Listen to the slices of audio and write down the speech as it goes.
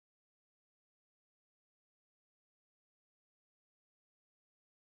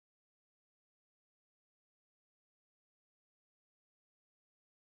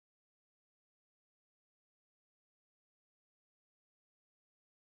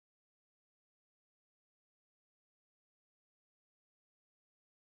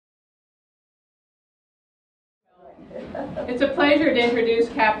It's a pleasure to introduce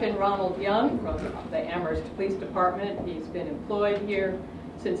Captain Ronald Young from the Amherst Police Department. He's been employed here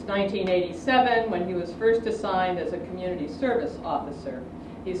since 1987 when he was first assigned as a community service officer.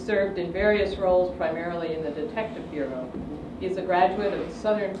 He's served in various roles, primarily in the Detective Bureau. He's a graduate of the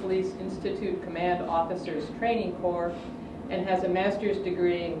Southern Police Institute Command Officers Training Corps and has a master's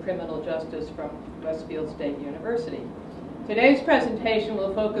degree in criminal justice from Westfield State University. Today's presentation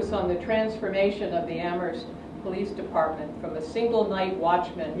will focus on the transformation of the Amherst Police Department from a single night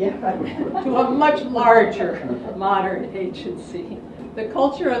watchman to a much larger modern agency. The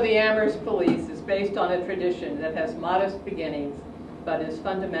culture of the Amherst Police is based on a tradition that has modest beginnings but is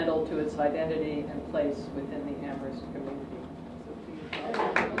fundamental to its identity and place within the Amherst community.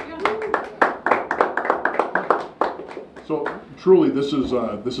 So truly, this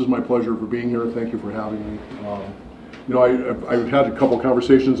is my pleasure for being here. Thank you for having me. You know, I've had a couple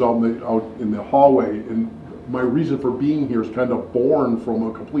conversations out in the hallway, and my reason for being here is kind of born from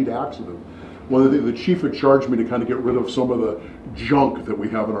a complete accident. One of the chief had charged me to kind of get rid of some of the junk that we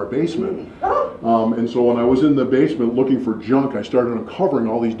have in our basement. And so when I was in the basement looking for junk, I started uncovering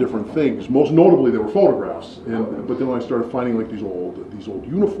all these different things. Most notably, they were photographs. But then I started finding like these old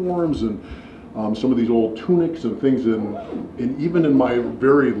uniforms and some of these old tunics and things. And even in my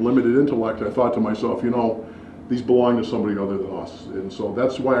very limited intellect, I thought to myself, you know, these belong to somebody other than us. And so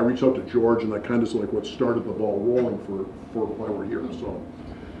that's why I reached out to George, and that kind of is like what started the ball rolling for why we're here. So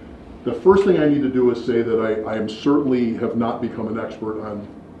the first thing I need to do is say that I am certainly have not become an expert on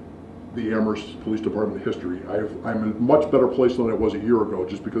the Amherst Police Department history. I'm in a much better place than I was a year ago,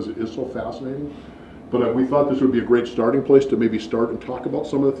 just because it is so fascinating. But we thought this would be a great starting place to maybe start and talk about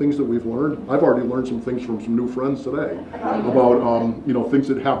some of the things that we've learned. I've already learned some things from some new friends today about you know, things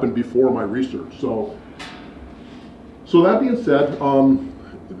that happened before my research. So that being said,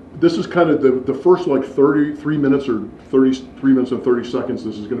 this is kind of the first like 33 minutes or 33 minutes and 30 seconds.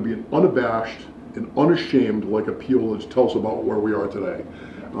 This is going to be an unabashed and unashamed like appeal to tell us about where we are today.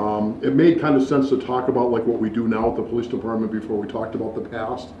 It made kind of sense to talk about like what we do now at the police department before we talked about the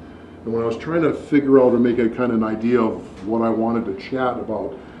past. And when I was trying to figure out or make a kind of an idea of what I wanted to chat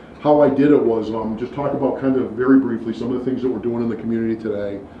about, how I did it was just talk about kind of very briefly some of the things that we're doing in the community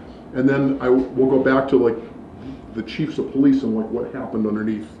today. And then we'll go back to like the chiefs of police and like what happened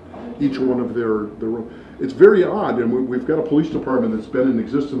underneath each one of their it's very odd, and we've got a police department that's been in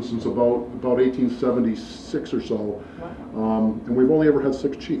existence since about 1876 or so, and we've only ever had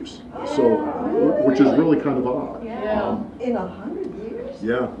 6 chiefs, so which is really kind of odd. In 100 years?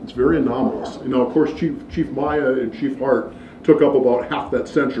 Yeah, it's very anomalous. You know, of course, Chief Maya and Chief Hart took up about half that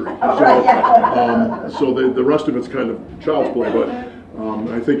century, so the rest of it's kind of child's play, but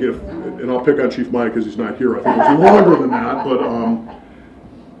I think and I'll pick on Chief Maya because he's not here, I think it's longer than that, but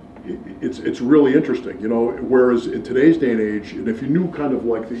it's really interesting, you know, whereas in today's day and age, and if you knew kind of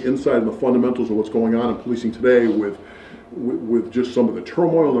like the inside and the fundamentals of what's going on in policing today with just some of the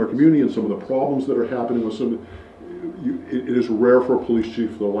turmoil in our community and some of the problems that are happening with it is rare for a police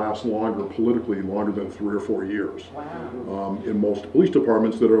chief to last politically longer than 3 or 4 years. Wow. In most police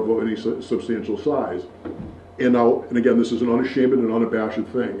departments that are of any substantial size. And again, this is an unashamed and unabashed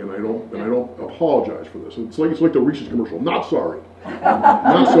thing, and I don't apologize for this. It's like the Reese's commercial. Not sorry,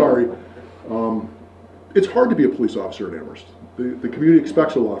 not sorry. It's hard to be a police officer in Amherst. The community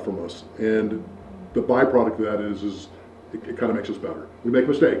expects a lot from us, and the byproduct of that is it kind of makes us better. We make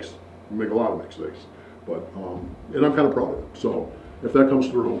mistakes. We make a lot of mistakes, but and I'm kind of proud of it. So if that comes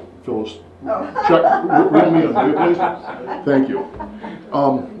through, Phyllis, check read me on, please. Thank you.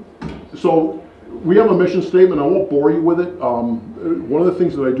 So. We have a mission statement. I won't bore you with it. One of the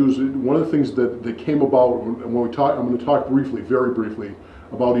things that I do is one of the things that came about, and when we talk, I'm going to talk briefly, very briefly,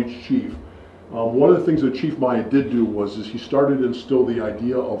 about each chief. One of the things that Chief Maya did do was he started to instill the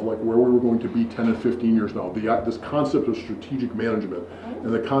idea of like where we were going to be 10 and 15 years now. This concept of strategic management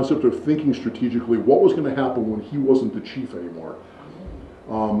and the concept of thinking strategically. What was going to happen when he wasn't the chief anymore?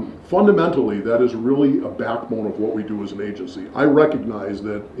 Fundamentally, that is really a backbone of what we do as an agency. I recognize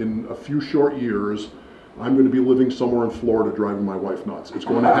that in a few short years, I'm going to be living somewhere in Florida driving my wife nuts. It's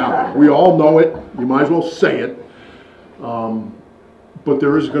going to happen. We all know it. You might as well say it. But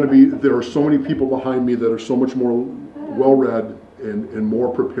there are so many people behind me that are so much more well-read and more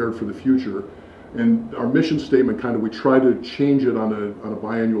prepared for the future. And our mission statement we try to change it on a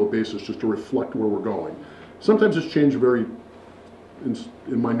biannual basis just to reflect where we're going. Sometimes it's changed very in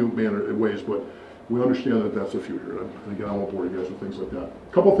minute ways, but we understand that that's the future. And again, I won't bore you guys with things like that.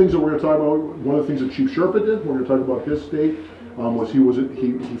 A couple of things that we're going to talk about. One of the things that Chief Sherpa did, we're going to talk about his state, was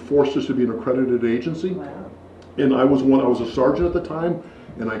he forced us to be an accredited agency. Wow. And I was a sergeant at the time,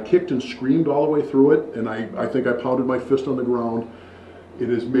 and I kicked and screamed all the way through it, and I think I pounded my fist on the ground. It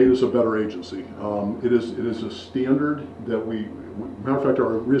has made us a better agency. It is a standard that matter of fact,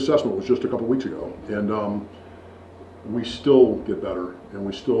 our reassessment was just a couple weeks ago, and we still get better, and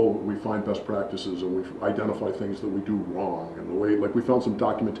we find best practices, and we identify things that we do wrong, and the way, like we found some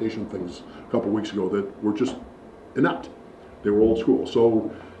documentation things a couple weeks ago that were just inept. They were old school, so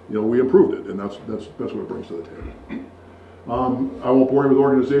we improved it, and that's what it brings to the table. I won't bore you with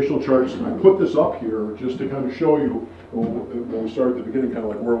organizational charts. I put this up here just to kind of show you when we start at the beginning, kind of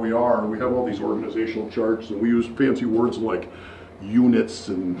like where we are. We have all these organizational charts, and we use fancy words like units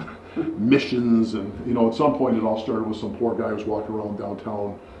and missions, and at some point it all started with some poor guy who was walking around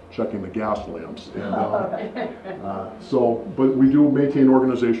downtown checking the gas lamps. And but we do maintain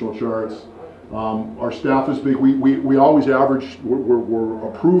organizational charts. Our staff is big. We always average. We're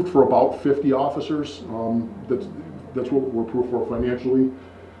approved for about 50 officers. That's what we're approved for financially.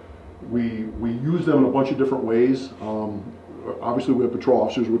 We use them in a bunch of different ways. Obviously, we have patrol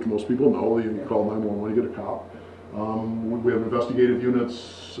officers, which most people know. You can call 911 to get a cop. We have investigative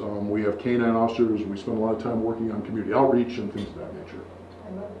units. We have canine officers. We spend a lot of time working on community outreach and things of that nature. I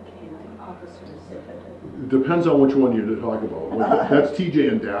love the canine officers. It depends on which one you talk about. That's TJ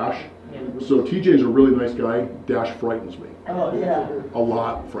and Dash. So TJ is a really nice guy. Dash frightens me. Oh, yeah. A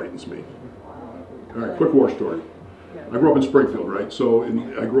lot frightens me. All right, quick war story. I grew up in Springfield, right? So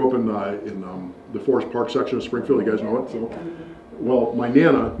I grew up in the Forest Park section of Springfield. You guys know it. So, well, my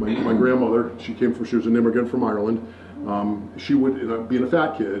Nana, my grandmother, she was an immigrant from Ireland. She would, being a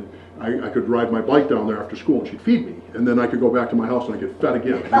fat kid, I could ride my bike down there after school and she'd feed me. And then I could go back to my house and I get fed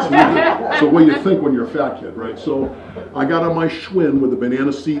again. So what do you think when you're a fat kid, right? So I got on my Schwinn with a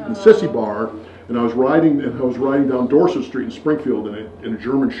banana seat and sissy bar, and I was riding down Dorset Street in Springfield, and a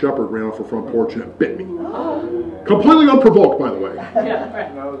German Shepherd ran off the front porch and it bit me. Completely unprovoked, by the way. Yeah,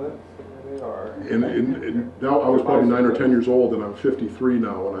 right. No, they are. And now I was probably 9 or 10 years old, and I'm 53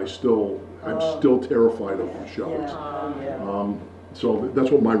 now, and I'm still terrified of shepherds. So that's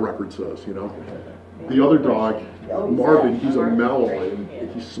what my record says, The other dog, Marvin, he's a Malinois, and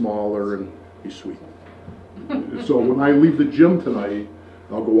he's smaller and he's sweet. So when I leave the gym tonight,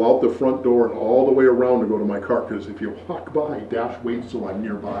 I'll go out the front door and all the way around to go to my car, because if you walk by, Dash waits till I'm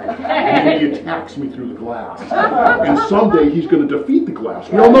nearby, and then he attacks me through the glass. And someday he's going to defeat the glass.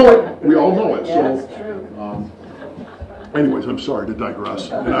 We all know it. We all know it. Yeah, so, that's true. Anyways, I'm sorry to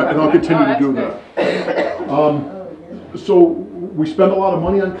digress, and I'll continue to do that. So we spend a lot of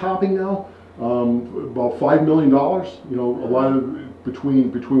money on copping now, about $5 million. A lot of between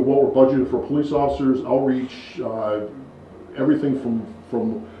what we're budgeted for police officers, outreach, everything from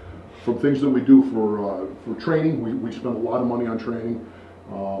things that we do for training. We spend a lot of money on training,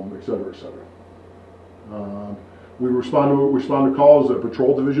 et cetera, et cetera. We respond to calls. The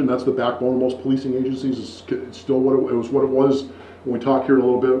patrol division, that's the backbone of most policing agencies. It's still what it was when we talk here in a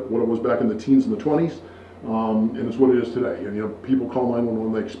little bit, what it was back in the teens and the 20s, and it's what it is today. And people call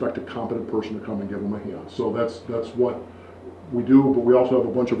 911, they expect a competent person to come and give them a hand. So that's what we do. But we also have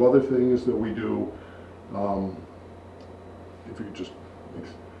a bunch of other things that we do. If you could just,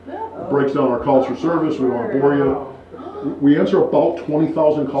 it breaks down our calls for service. We don't want to bore you. We answer about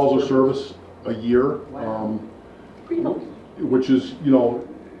 20,000 calls of service a year. Which is,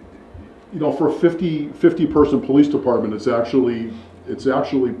 for a 50 person police department, it's actually, it's a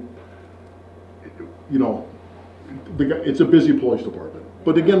busy police department.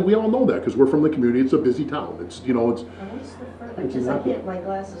 But again, we all know that because we're from the community. It's a busy town. What's the first? Because my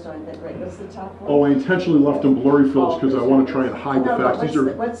glasses aren't that great. What's the top one? Oh, I intentionally left them blurry, Phyllis, because I want to try and hide the facts.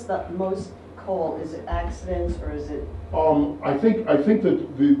 What's the most call? Is it accidents or is it? I think that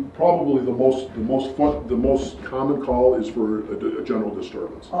probably the most common call is for a general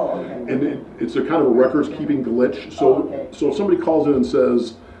disturbance. Oh, okay. And it's a kind of a records keeping glitch. So so if somebody calls in and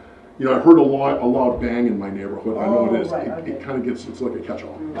says, I heard a loud bang in my neighborhood. I know it is. Right, it kind of gets, it's like a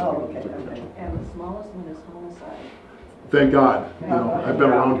catch-all. Oh, okay. And the smallest one is homicide. Thank God. I've been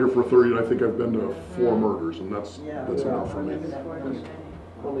around here for 30, and I think I've been to 4 murders, and that's enough for me.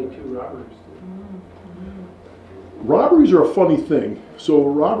 Only 2 robberies. Robberies are a funny thing. So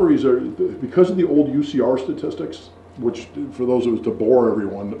robberies are, because of the old UCR statistics, which for those of us to bore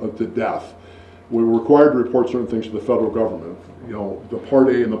everyone to death, we're required to report certain things to the federal government. The Part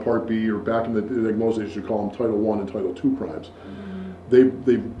A and the Part B, or back in those days you call them Title I and Title II crimes.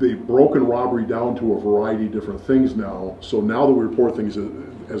 They've broken robbery down to a variety of different things now. So now that we report things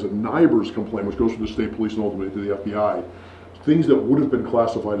as a NIBRS complaint, which goes to the state police and ultimately to the FBI, things that would have been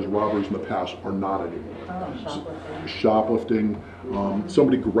classified as robberies in the past are not anymore. Oh, Shoplifting,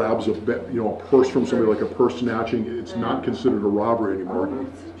 somebody grabs a purse from somebody, like a purse snatching, it's not considered a robbery anymore,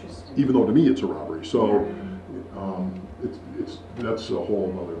 even though to me it's a robbery. So that's a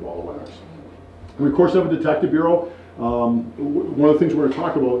whole other ball of wax. We of course have a detective bureau. One of the things we're going to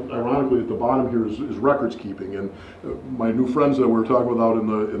talk about, ironically, at the bottom here is records keeping. And my new friends that we were talking about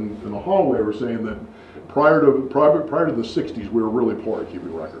in the hallway were saying that prior to the 60s, we were really poor at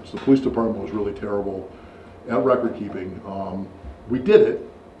keeping records. The police department was really terrible at record keeping. We did it.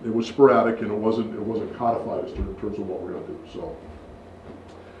 It was sporadic, and it wasn't codified in terms of what we're going to do. So,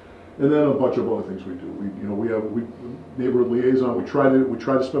 and then a bunch of other things we do. We have neighborhood liaison. We try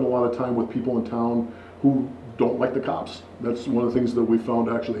to spend a lot of time with people in town who don't like the cops. That's one of the things that we found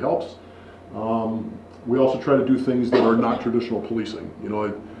actually helps. We also try to do things that are not traditional policing.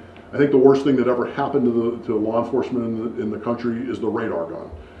 I think the worst thing that ever happened to law enforcement in the country is the radar gun.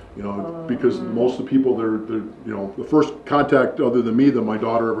 Because most of the people, the first contact other than me that my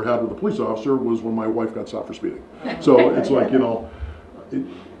daughter ever had with a police officer was when my wife got stopped for speeding. So it's like,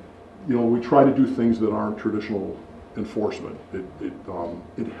 we try to do things that aren't traditional enforcement.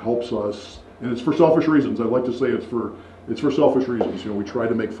 It helps us, and it's for selfish reasons. I'd like to say it's for selfish reasons. We try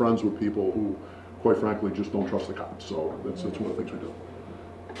to make friends with people who, quite frankly, just don't trust the cops. So that's one of the things we do.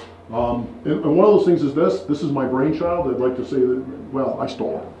 And one of those things is this. This is my brainchild. I'd like to say that, well, I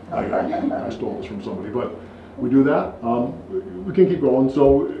stole it. I stole this from somebody, but we do that. We can keep going.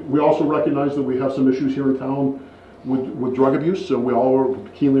 So we also recognize that we have some issues here in town with drug abuse. So we all are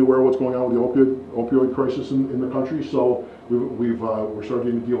keenly aware of what's going on with the opioid crisis in the country. So we're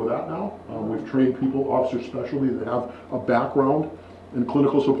starting to deal with that now. We've trained people, officers specialty, that have a background in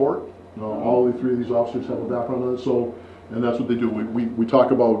clinical support. All the three of these officers have a background in it. So. And that's what they do. We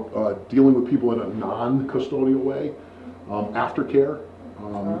talk about dealing with people in a non-custodial way, aftercare,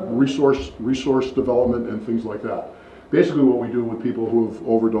 resource development, and things like that. Basically, what we do with people who have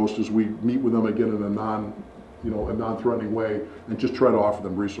overdosed is we meet with them again in a non-threatening way, and just try to offer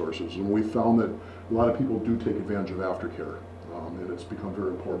them resources. And we found that a lot of people do take advantage of aftercare, and it's become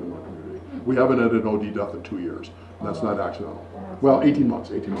very important in our community. We haven't had an OD death in 2 years, and that's not accidental. Well, 18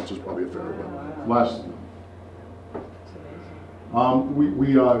 months. 18 months is probably a fair, but last.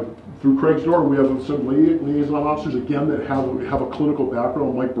 Through Craig's door, we have some liaison officers again that have a clinical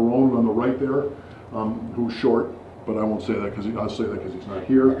background. Mike Barone on the right there, who's short, but I won't say that because I'll say that because he's not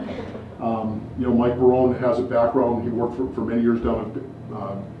here. Mike Barone has a background. He worked for many years down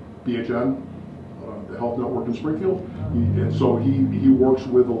at BHN, the Health Network in Springfield, and so he works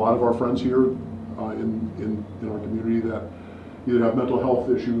with a lot of our friends here in our community that either have mental health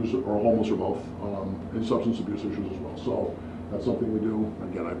issues or homeless or both, and substance abuse issues as well. So. That's something we do.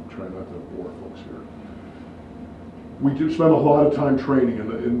 Again, I try not to bore folks here. We do spend a lot of time training,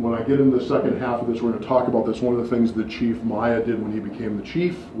 and when I get into the second half of this, we're going to talk about this. One of the things that Chief Maya did when he became the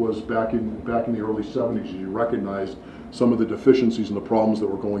chief was back in the early 70s, he recognized some of the deficiencies and the problems that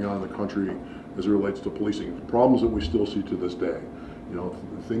were going on in the country as it relates to policing. Problems that we still see to this day.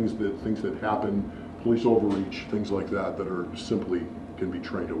 Things that happen, police overreach, things like that are simply can be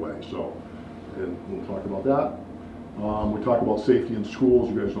trained away. So, and we'll talk about that. We talk about safety in schools.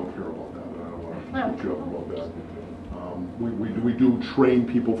 You guys don't care about that. I don't want to beat you up about that. We do train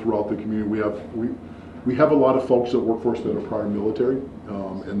people throughout the community. We have a lot of folks that work for us that are prior military,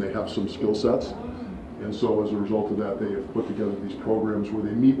 and they have some skill sets. And so as a result of that, they have put together these programs where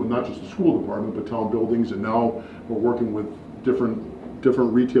they meet with not just the school department, but town buildings. And now we're working with different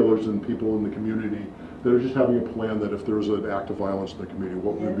retailers and people in the community that are just having a plan that if there's an act of violence in the community,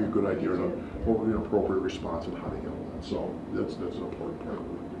 what would be a good idea, what would be an appropriate response, and how to handle that. So that's an important part of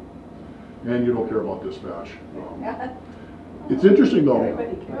what we do. And you don't care about dispatch. It's interesting though.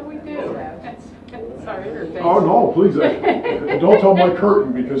 Well, we do. Sorry, her face. Oh no, please. Don't tell Mike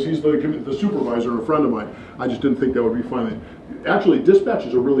Curtin because he's the supervisor and a friend of mine. I just didn't think that would be fun. Actually, dispatch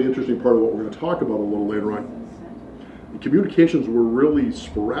is a really interesting part of what we're going to talk about a little later on. Communications were really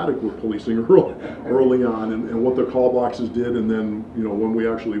sporadic with policing early on, and what the call boxes did, and then when we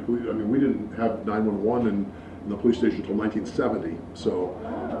actually, we didn't have 911 in the police station until 1970, so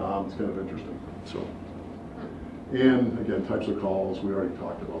it's kind of interesting. So, and again, types of calls, we already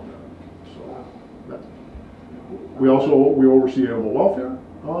talked about that. So, we oversee animal welfare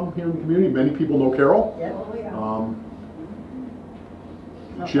here in the community. Many people know Carol.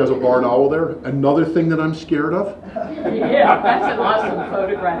 She has a barred owl there. Another thing that I'm scared of. Yeah, that's an awesome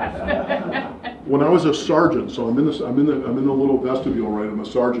photograph. When I was a sergeant, so I'm in the little vestibule, right? I'm a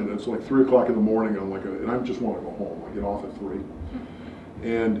sergeant. It's like 3 o'clock in the morning. And I just want to go home. I get off at 3,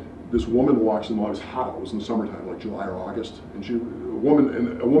 and this woman walks in. Well, it was hot. It was in the summertime, like July or August, and a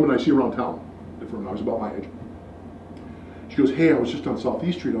woman I see around town. From I was about my age. She goes, "Hey, I was just on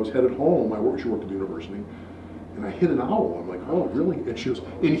Southeast Street. I was headed home. She worked at the university, and I hit an owl." I'm like, "Oh, really?" And she goes,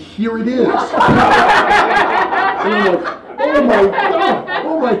 "And here it is." And I'm like, "Oh my God!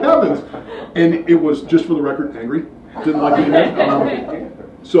 Oh my heavens!" And it was, just for the record, angry. Didn't like it.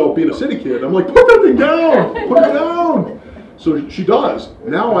 So being a city kid, I'm like, "Put that thing down! Put it down!" So she does.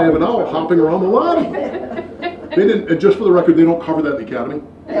 Now I have an owl hopping around the lobby. They didn't. And just for the record, they don't cover that in the academy.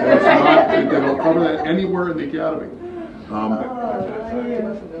 They don't cover that anywhere in the academy.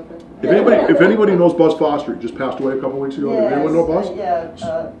 If anybody knows Buzz Foster, he just passed away a couple weeks ago. Yes, Does anyone know Buzz?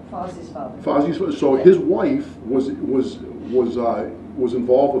 Fozzie's father. Fozzie's. So his wife was involved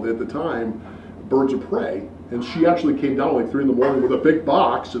with, at the time, Birds of Prey, and she actually came down like 3 in the morning with a big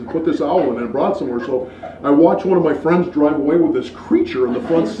box and put this owl in and brought it somewhere. So I watched one of my friends drive away with this creature in the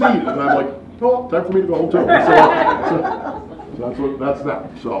front seat, and I'm like, "Oh, time for me to go home too." So that's that.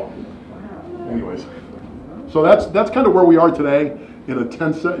 So, anyways, so that's kind of where we are today in a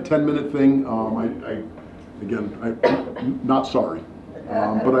 10-minute thing. I'm not sorry,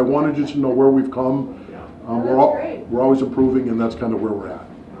 but I wanted you to know where we've come. We're always improving, and that's kind of where we're at.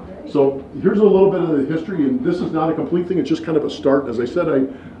 So here's a little bit of the history, and this is not a complete thing. It's just kind of a start. As I said,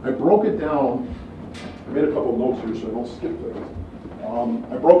 I broke it down. I made a couple notes here so I don't skip things.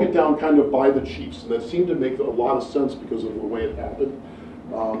 I broke it down kind of by the chiefs, and that seemed to make a lot of sense because of the way it happened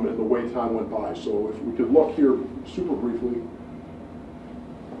and the way time went by. So if we could look here super briefly,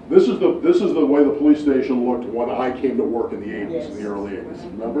 this is the way the police station looked when I came to work in the 80s, in the early 80s.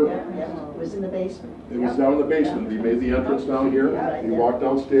 Remember? Yeah. It was in the basement. It was down in the basement. We made the entrance down here. You walked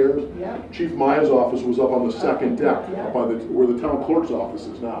downstairs. Yeah. Chief Maya's office was up on the second deck, up by where the town clerk's office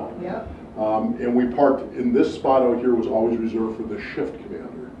is now. Yeah. And we parked in this spot out here was always reserved for the shift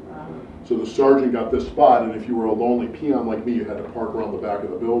commander. So the sergeant got this spot, and if you were a lonely peon like me, you had to park around the back of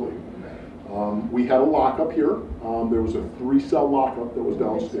the building. We had a lockup here. There was a 3-cell lockup that was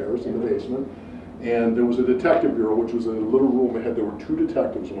downstairs in the basement. And there was a detective bureau, which was a little room ahead. There were 2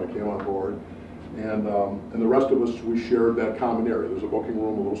 detectives when I came on board. And the rest of us, we shared that common area. There's a booking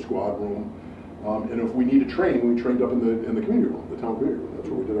room, a little squad room. And if we needed training, we trained up in the community room, the town community room. That's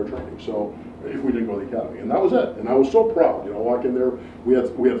where we did our training. So if we didn't go to the academy, and that was it. And I was so proud, walk in there. We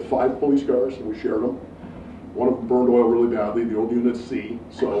had 5 police cars, and we shared them. One of them burned oil really badly, the old Unit C.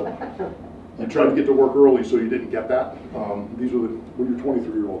 So you tried to get to work early, so you didn't get that. These were when you're a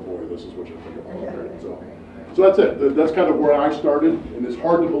 23-year-old boy, this is what you think about. Right? So that's it. That's kind of where I started, and it's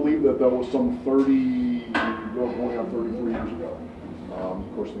hard to believe that was some 30, going on 33 years ago.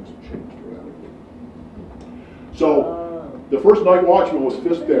 Of course, things have changed dramatically. So the first night watchman was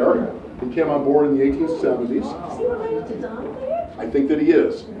Fisk there. He came on board in the 1870s. Is he related to Don there? I think that he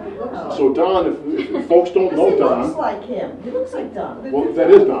is. Wow. So Don, if folks don't know Don. He looks like him. He looks like Don. Well, that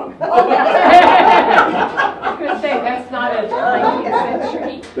is Don. I was going to say, that's not a 19th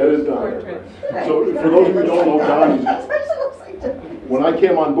century That is Don. portrait. So for those of you who don't know Don, Especially looks like Don. when I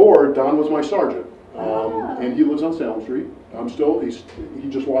came on board, Don was my sergeant. And he lives on Salem Street. He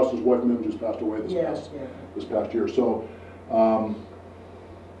just lost his wife and then just passed away this past year. So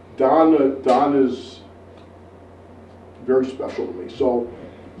Don is very special to me. So,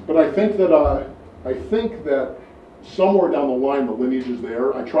 but I think that somewhere down the line the lineage is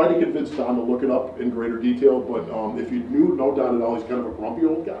there. I tried to convince Don to look it up in greater detail, but if you know Don at all, he's kind of a grumpy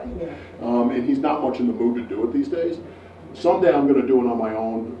old guy, and he's not much in the mood to do it these days. Someday I'm going to do it on my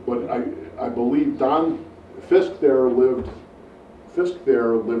own, but I believe Fisk there lived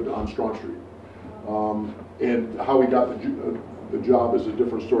on Strong Street, and how he got the job is a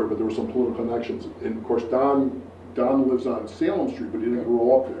different story. But there were some political connections, and of course Don lives on Salem Street, but he didn't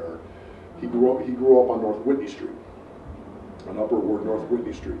grow up there. He grew up on North Whitney Street, on Upper Ward North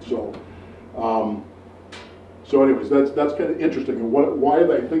Whitney Street. So, anyways, that's kind of interesting, and why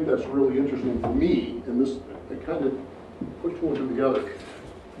I think that's really interesting for me, and this I kind of put 2 and 2 together.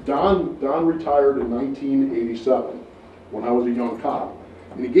 Don retired in 1987 when I was a young cop,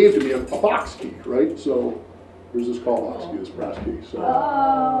 and he gave to me a box key, right? So here's this call box key, this brass key. So,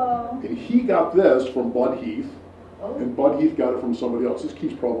 and he got this from Bud Heath, and Bud Heath got it from somebody else. This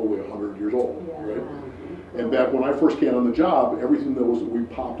key's probably 100 years old, right? And back when I first came on the job, everything we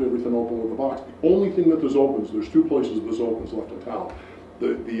popped everything open with a box. The only thing that this opens, there's 2 places this opens left in town.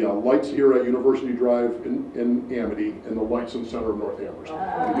 The lights here at University Drive in Amity, and the lights in the center of North Amherst. You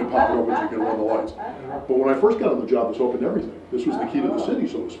can pop it open so you can run the lights. But when I first got on the job, this opened everything. This was the key to the city,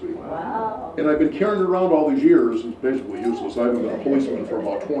 so to speak. Wow. And I've been carrying it around all these years. It's basically useless. I haven't been a policeman for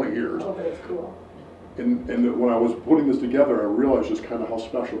about 20 years. Oh, but it's cool. And when I was putting this together, I realized just kind of how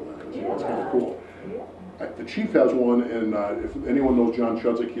special that is. It's kind of cool. The chief has one, and if anyone knows John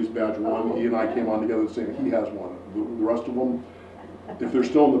Chudzik, he's badge 1. He and I came on together the same. He has one. The rest of them, if they're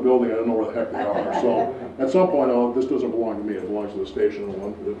still in the building, I don't know where the heck they are. So at some point, this doesn't belong to me. It belongs to the station.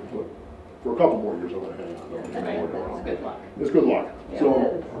 For a couple more years, I'm going to hang on. It's good luck. It's good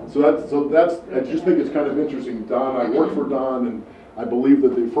luck. So that's. I just think it's kind of interesting. Don, I worked for Don, and I believe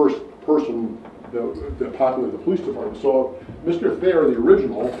that the first person that populated the police department. So Mr. Thayer, the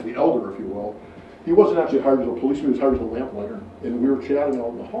original, the elder, if you will, he wasn't actually hired as a policeman. He was hired as a lamplighter, and we were chatting out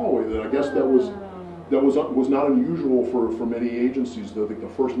in the hallway that I guess that was not unusual for many agencies. That the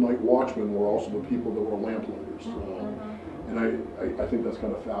first night watchmen were also the people that were lamplighters, and I think that's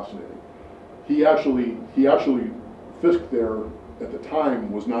kind of fascinating. He actually Fisk there at the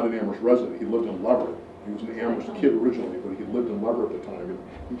time was not an Amherst resident. He lived in Leverett. He was an Amherst kid originally, but he lived in Leverett at the time, and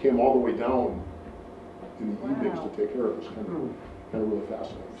he came all the way down in the evenings to take care of this. Kind of really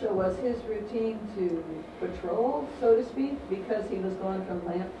fascinating. So was his routine to patrol, so to speak, because he was going from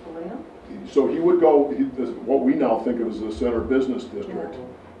lamp to lamp? So he would go, what we now think of as the center business district.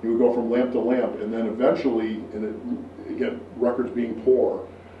 He would go from lamp to lamp, and then eventually, again, records being poor,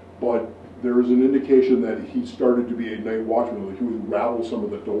 but there is an indication that he started to be a night watchman. Like he would rattle some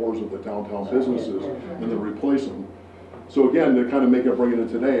of the doors of the downtown businesses and then replace them. So again, to kind of make it bring it in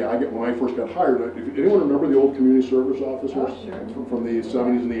today, when I first got hired, if anyone remember the old community service officers from the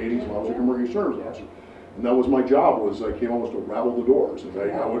 70s and the 80s? Well, I was a community service officer. And that was my job, was I came almost to rattle the doors. And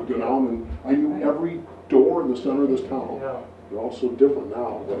I would go down and I knew every door in the center of this town. They're all so different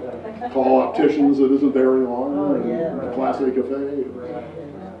now. But call opticians that isn't there any longer, and Class A Cafe.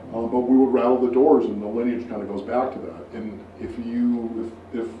 But we would rattle the doors, and the lineage kind of goes back to that. And if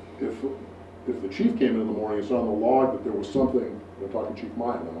the chief came in the morning and saw on the log that there was something, we're talking Chief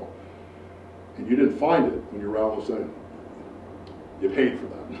Maya now, and you didn't find it when you rattled the thing, you paid for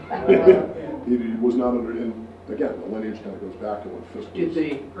that. He was not under, and again, the lineage kind of goes back to what Fisk was. Did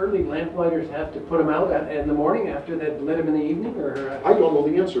the early lamplighters have to put them out in the morning after they'd lit them in the evening, or? I don't know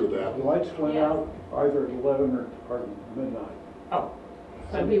the answer to that. The lights went out either at 11 or midnight. Oh,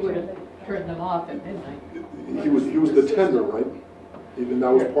 so he would have turned them off at midnight. He was the tender, right? And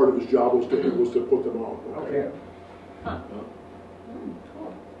that was part of his job was to put them out. Okay. Huh.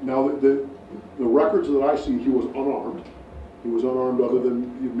 Now the records that I see, he was unarmed. He was unarmed other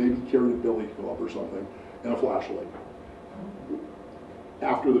than maybe carried a billy club or something and a flashlight.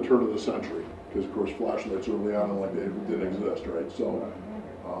 After the turn of the century, because of course flashlights early on they didn't exist, right? So,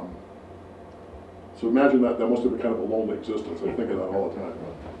 so imagine that must have been kind of a lonely existence. I think of that all the time.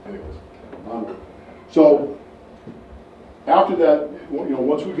 Anyways, so after that,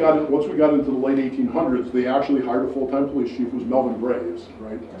 once we got into the late 1800s, they actually hired a full-time police chief. It was Melvin Graves,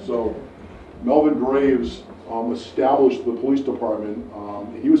 right? So Melvin Graves established the police department.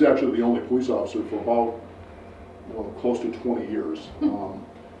 He was actually the only police officer for about close to 20 years.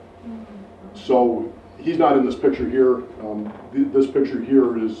 So he's not in this picture here. This picture here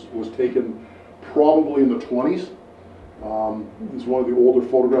was taken probably in the 20s. It's one of the older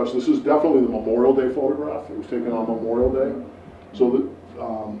photographs. This is definitely the Memorial Day photograph. It was taken on Memorial Day. So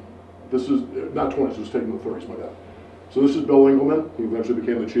this is not 20s. It was taken in the 30s. My bad. So this is Bill Engelman. He eventually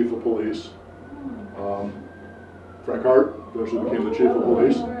became the chief of police. Frank Hart eventually became the chief of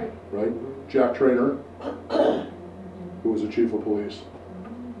police, right? Jack Traynor, who was the chief of police.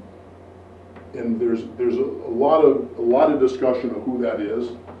 And there's a lot of discussion of who that is.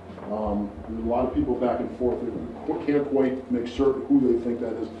 There's a lot of people back and forth that can't quite make certain who they think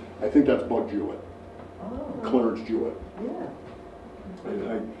that is. I think that's Bug Jewett, Clarence Jewett. Yeah.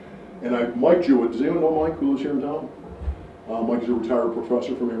 And Mike Jewett. Does anyone know Mike who lives here in town? Mike is a retired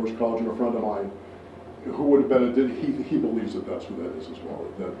professor from Amherst College and a friend of mine. Who would have been? He believes that that's who that is as well.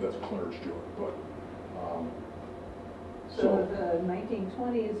 That's Clarence Jewett. But So in the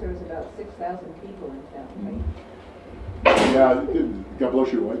 1920s, there was about 6,000 people in town, right? Yeah, God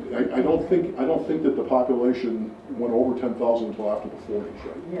bless you. I don't think that the population went over 10,000 until after the 40s,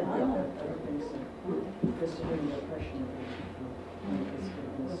 right? Yeah, I don't think so. Because during the Depression.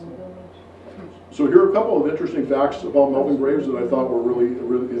 So here are a couple of interesting facts about Melvin Graves that I thought were really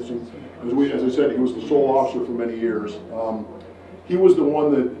interesting. As I said, he was the sole officer for many years. He was the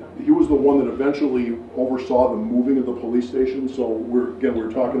one that eventually oversaw the moving of the police station. So we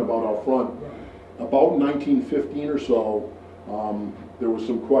were talking about out front. About 1915 or so, there was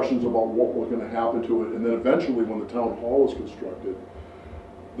some questions about what was going to happen to it, and then eventually, when the town hall was constructed,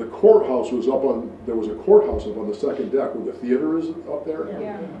 the courthouse was up on. There was a courthouse up on the second deck where the theater is up there,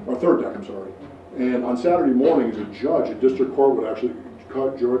 Yeah. or third deck. I'm sorry. And on Saturday mornings, a district court would actually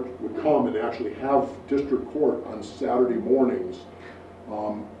George would come and actually have district court on Saturday mornings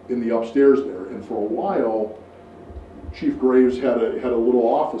in the upstairs there. And for a while, Chief Graves had a little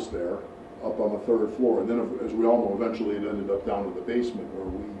office there up on the 3rd floor. And then, as we all know, eventually it ended up down in the basement where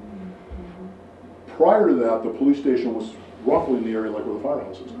we... Prior to that, the police station was roughly in the area like where the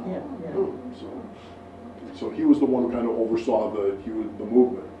firehouse is now. So he was the one who kind of oversaw the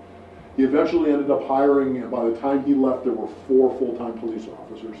movement. He eventually ended up hiring, and by the time he left, there were 4 full-time police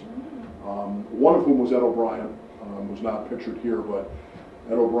officers. One of whom was Ed O'Brien, was not pictured here, but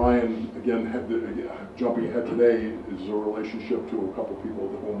Ed O'Brien, again, jumping ahead today, is a relationship to a couple of people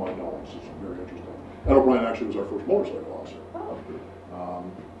that whom I know. It's very interesting. Ed O'Brien actually was our first motorcycle officer.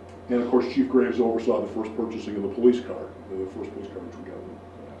 And of course, Chief Graves oversaw the first purchasing of the police car, the first police car which we got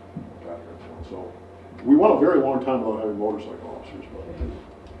here. So we went a very long time without having motorcycle officers.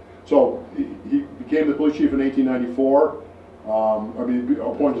 So he became the police chief in 1894.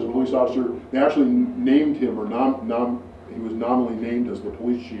 Appointed as a police officer. They actually named him, or he was nominally named as the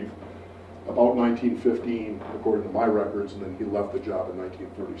police chief about 1915, according to my records, and then he left the job in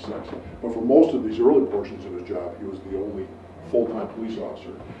 1936. But for most of these early portions of his job, he was the only full-time police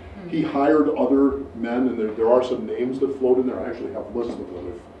officer. He hired other men, and there are some names that float in there. I actually have lists of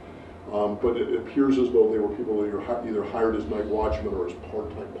them. But it appears as though they were people that are either hired as night watchmen or as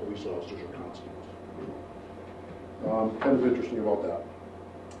part-time police officers or constables. Kind of interesting about that.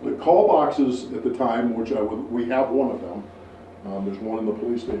 The call boxes at the time, which we have one of them. There's one in the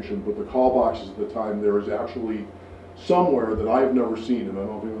police station, but the call boxes at the time, there is actually somewhere that I've never seen, and I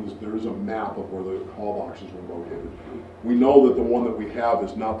don't think there is a map of where the call boxes were located. We know that the one that we have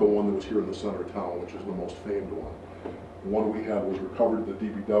is not the one that was here in the center of town, which is the most famed one. The one we had was recovered at the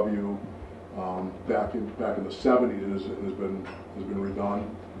DPW back in the 70s and has been redone.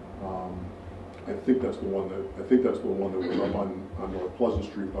 I think that's the one that was up on North Pleasant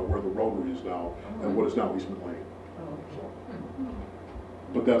Street, by where the Rotary is now, and what is now Eastman Lane. So,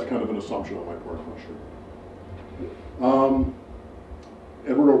 but that's kind of an assumption on my part, I'm not sure.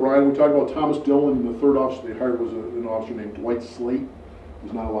 Edward O'Brien, we talked about Thomas Dillon, and the 3rd officer they hired was an officer named Dwight Slate.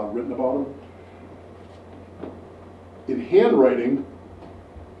 There's not a lot written about him. In handwriting,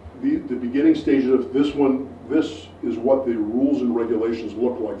 the beginning stages of this is what the rules and regulations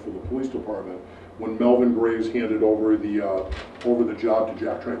look like for the police department when Melvin Graves handed over the job to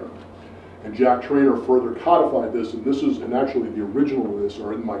Jack Traynor. And Jack Traynor further codified this, and actually the original of this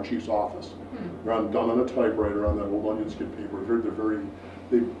are in my chief's office. They're done on a typewriter on that old onion skin paper.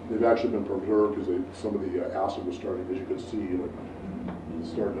 They've actually been preserved because some of the acid was starting, as you can see,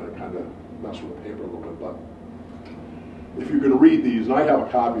 starting to kind of mess with the paper a little bit. But if you're going to read these, and I have a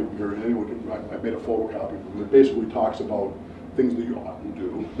copy of them here, and anyone can, I made a photocopy of them. It basically talks about things that you oughtn't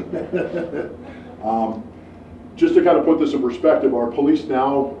do. Just to kind of put this in perspective, our police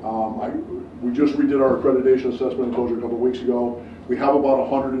now, we just redid our accreditation assessment enclosure a couple of weeks ago. We have about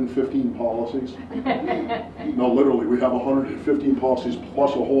 115 policies. No, literally, we have 115 policies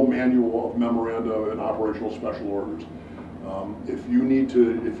plus a whole manual of memoranda and operational special orders. If you need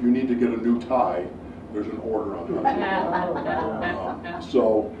to get a new tie, there's an order on that.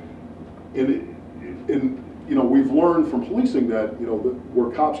 So, we've learned from policing that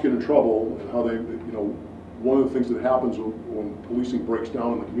where cops get in trouble and how they, one of the things that happens when policing breaks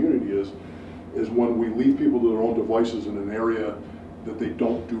down in the community is when we leave people to their own devices in an area that they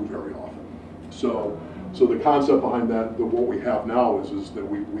don't do very often. So the concept behind that, what we have now is that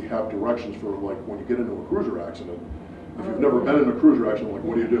we have directions for, like, when you get into a cruiser accident. If you've never been in a cruiser accident, like,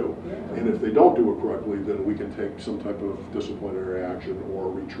 what do you do? And if they don't do it correctly, then we can take some type of disciplinary action or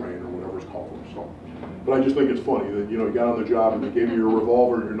retrain or whatever it's called for. So, but I just think it's funny that you got on the job and they gave you your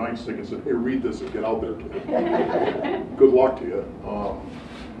revolver and your nightstick and said, "Hey, read this and get out there, kid." Good luck to you.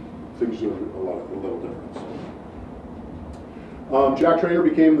 Things are a little different. So. Jack Traynor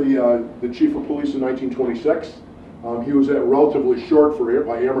became the chief of police in 1926. He was relatively short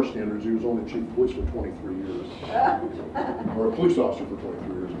by Amherst standards. He was only chief of police for 23 years. Or a police officer for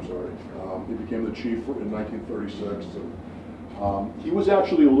 23 years, I'm sorry. He became the chief in 1936. And, he was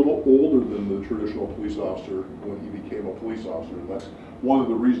actually a little older than the traditional police officer when he became a police officer. That's one of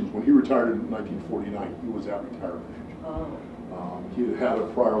the reasons. When he retired in 1949, he was at retirement age. He had a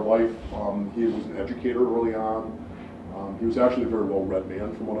prior life. He was an educator early on. He was actually a very well-read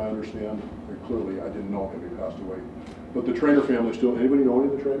man, from what I understand. Clearly, I didn't know him. He passed away. But the Traynor family still. Anybody know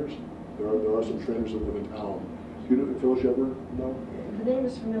any of the Traynors? There are some Traynors that live in town. Do you know Phil Shepard? No. The name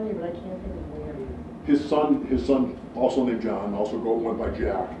is familiar, but I can't think of where. His son, also named John, also went by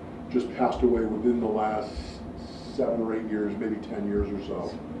Jack, just passed away within the last 7 or 8 years, maybe 10 years or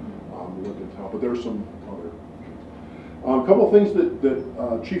so. Lived in town, but there's some other. A couple of things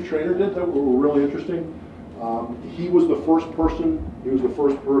that Chief Trainer did that were really interesting. He was the first person or the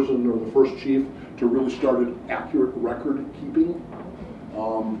first chief to really start accurate record keeping.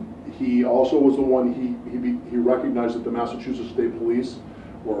 He also was the one, he recognized that the Massachusetts State Police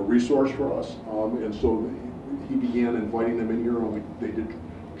were a resource for us. And so he began inviting them in here, and they did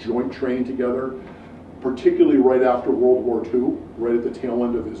joint training together, particularly right after World War II, right at the tail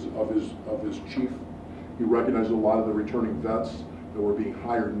end of his chief. He recognized a lot of the returning vets that were being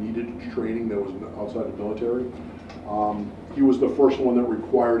hired needed training that was outside the military. He was the first one that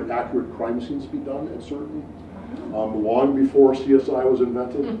required accurate crime scenes to be done at certain, long before CSI was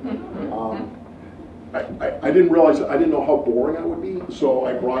invented. I didn't realize, I didn't know how boring I would be, so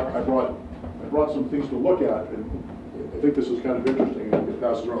I brought some things to look at, and I think this is kind of interesting. If it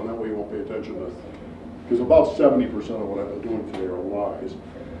passes around that way, you won't pay attention to it. Because about 70% of what I've been doing today are lies.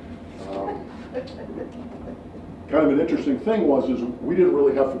 Kind of an interesting thing is we didn't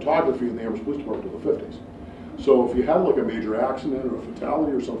really have photography in the Amherst Police Department until the 50s. So if you had like a major accident or a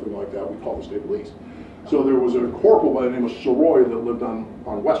fatality or something like that, we called the state police. So there was a corporal by the name of Soroy that lived on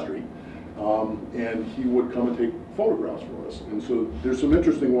West Street, and he would come and take photographs for us. And so there's some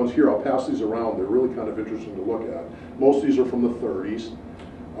interesting ones here. I'll pass these around. They're really kind of interesting to look at. Most of these are from the 30s.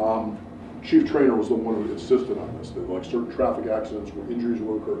 Chief Trainer was the one who insisted on this, that like certain traffic accidents where injuries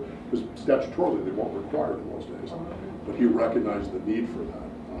would occur, because statutorily they weren't required in those days. But he recognized the need for that.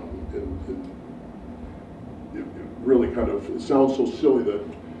 And it really kind of, it sounds so silly that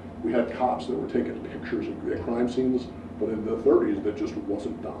we had cops that were taking pictures at crime scenes, but in the 30s that just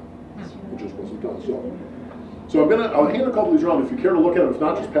wasn't done. It just wasn't done. So I'll hand a couple of these around. If you care to look at them, if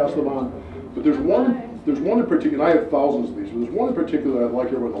not, just pass them on. But there's one in particular, and I have thousands of these, but there's one in particular I'd like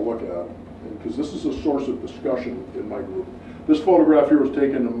everyone to look at, because this is a source of discussion in my group. This photograph here was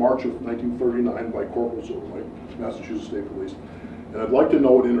taken in March of 1939 by Corporal Soroy, Massachusetts State Police. And I'd like to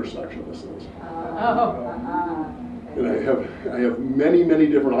know what intersection this is. And I have many, many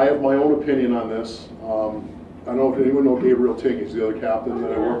different, I have my own opinion on this. I don't know if anyone knows Gabriel Ting, he's the other captain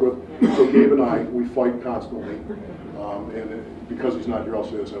that I work with. So Gabe and I, we fight constantly. Because he's not here, I'll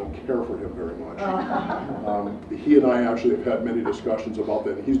say this, I don't care for him very much. He and I actually have had many discussions about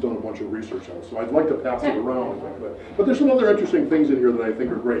that, and he's done a bunch of research on it. So I'd like to pass it around. But there's some other interesting things in here that I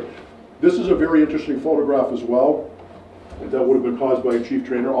think are great. This is a very interesting photograph as well, that would have been caused by a Chief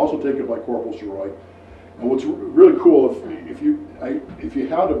Trainer, also taken by Corporal Soroy. And what's really cool, if you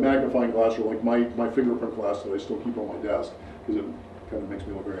had a magnifying glass, or like my fingerprint glass that I still keep on my desk, because it kind of makes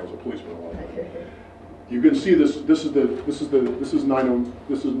me look like I was a policeman a lot of time. You can see this. This is 9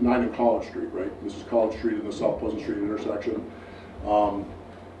 and College Street, right? This is College Street and the South Pleasant Street intersection.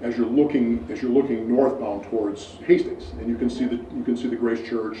 As you're looking northbound towards Hastings, and you can see the Grace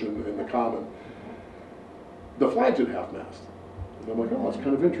Church and the Common. The flag's at half-mast. And I'm like, oh, that's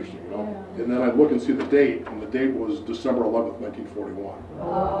kind of interesting, you know? Yeah. And then I look and see the date, and the date was December 11th, 1941.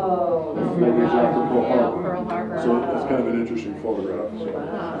 Oh. 4 years after Pearl Harbor. So that's kind of an interesting photograph. So.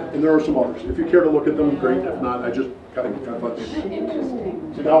 And there are some others. If you care to look at them, great. If not, I just kind of let you.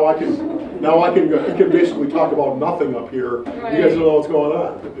 Interesting. So now I can basically talk about nothing up here. Right. You guys don't know what's going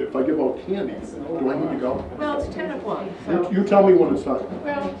on. If I give out candy, do I need to go? Well, it's 10 of 1. So. You tell me when it's time.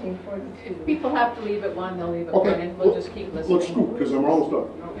 Well, if people have to leave at 1, they'll leave at 1, and we'll just keep listening. Let's scoop, because I'm almost done.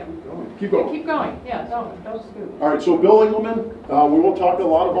 Yeah. Keep going. Keep going. Yeah, don't scoop. All right, so Bill Engelman, we won't talk a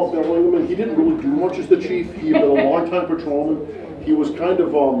lot about Bill Engelman. He didn't really do much as the chief. He had been a long-time patrolman. He was kind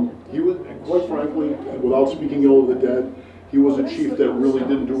of, quite frankly, without speaking ill of the dead, he was a chief that really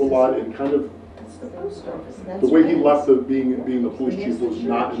didn't do a lot, and kind of the way he left being the police chief was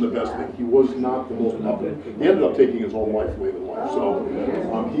not in the best thing. He was not the most up. He ended up taking his own life late in life. So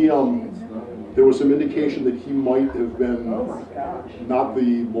there was some indication that he might have been not the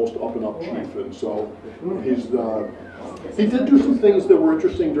most up and up chief, and so he did do some things that were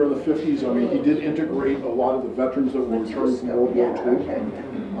interesting during the 50s. I mean, he did integrate a lot of the veterans that were returning from World War II.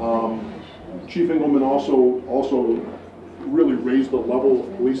 Chief Engelman also really raised the level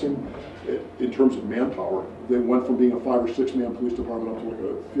of policing in terms of manpower. They went from being a 5 or 6 man police department up to like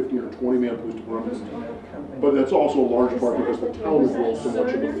a 15 or 20 man police department. But that's also a large part because the town had grown so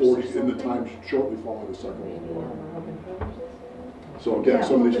much in the 40s, in the time shortly following the Second World War. So again,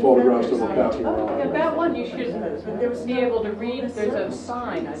 some of these photographs that we're passing around. Yeah, that one you should be able to read. There's a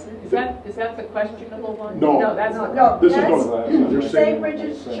sign. Is that the questionable one? No. That's No, This that's is St.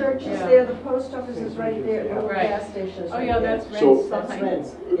 Bridget's Church is there, the post office is right there, the Right. gas station is Oh right yeah, there. that's So- red That's sign.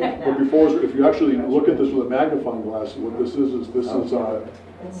 Reds. But before, if you actually look at this with a magnifying glass, what this is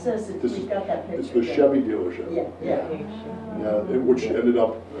It says that This we've is- got that picture. It's the there. Chevy dealership. Yeah, yeah. Yeah, which ended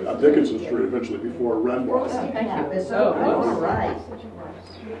up on Dickinson Street eventually before Ren bought it. Thank you. Yeah, it's Oh, all right.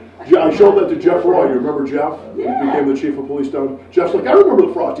 I showed that to Jeff Roy. You remember Jeff? He became the chief of police down. Jeff's like, I remember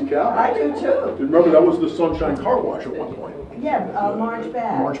the Frosty Cap. I do too. You remember that was the Sunshine Car Wash at one point. Yeah, Marge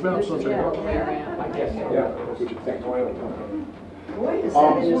Babb. Marge Babb, Sunshine Yeah, Car Wash. yeah. I guess, Boy, is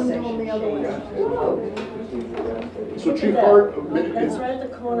Um, that intersection shady. So Chief Hart, That's right at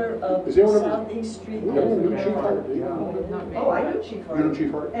the corner of Is anyone ever- Southeast Street. you ever knew Chief Hart? Oh, I know Chief Hart. You know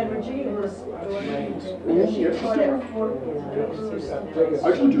Chief Hart? And Regina was, Yeah, she she's taught still- at Fort Worth. I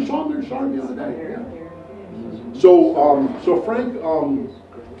actually just saw him there, saw him the other day. Yeah. So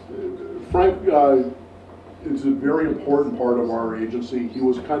Frank is a very important part of our agency. He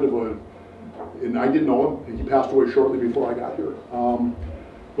was kind of and I didn't know him. He passed away shortly before I got here.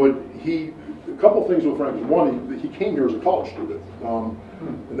 But a couple things with Frank. One, he came here as a college student, and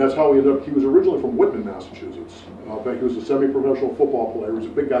that's how he ended up. He was originally from Whitman, Massachusetts. In fact, he was a semi-professional football player. He was a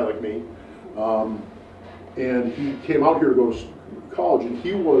big guy like me, and he came out here to go to college. And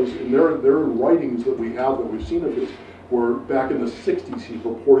he was, in their writings that we have that we've seen of his, were back in the '60s. He's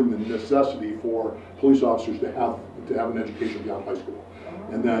reporting the necessity for police officers to have an education beyond high school,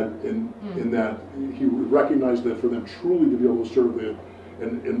 and that he recognized that for them truly to be able to serve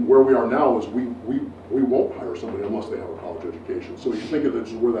and where we are now is we won't hire somebody unless they have a college education. So you think of this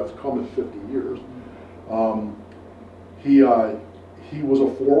as where that's come in 50 years. He was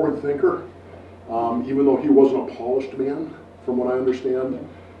a forward thinker, even though he wasn't a polished man, from what I understand.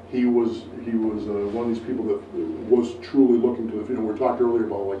 He was one of these people that was truly looking to the. We talked earlier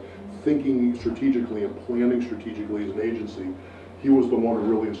about like thinking strategically and planning strategically as an agency. He was the one who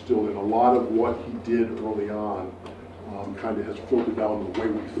really instilled in a lot of what he did early on. Kind of has filtered down the way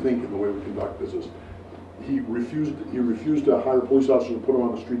we think and the way we conduct business. He refused to hire police officers and put them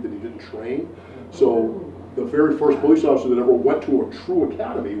on the street that he didn't train. So the very first police officer that ever went to a true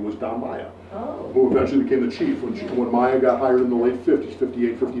academy was Don Maya, who eventually became the chief. When Maya got hired in the late 50s,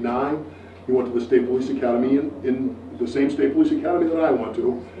 58, 59, he went to the State Police Academy in the same State Police Academy that I went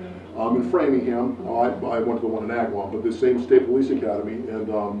to in Framingham. I went to the one in Agawam, but the same State Police Academy,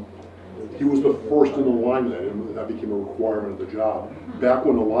 and he was the first in the line then, and that became a requirement of the job. Back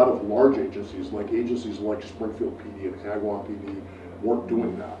when a lot of large agencies like Springfield PD and Agawam PD weren't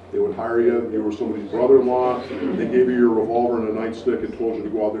doing that. They would hire you, you were somebody's brother-in-law, they gave you your revolver and a nightstick and told you to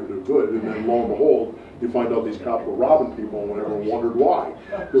go out there and do good, and then lo and behold, you find out these cops were robbing people and everyone wondered why.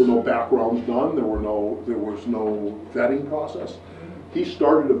 There were no backgrounds done, there was no vetting process. He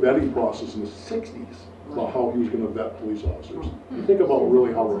started a vetting process in the 60s about how he was going to vet police officers. You think about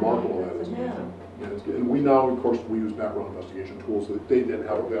really how remarkable that is. And we now, of course, we use background investigation tools that they didn't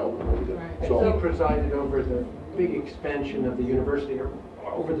have available. So he presided over the big expansion of the university, or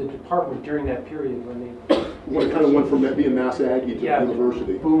over the department during that period when it kind of went from being Mass Aggie to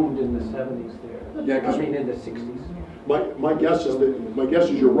university. Boomed in the 70s there. Yeah, I mean in the 60s. My guess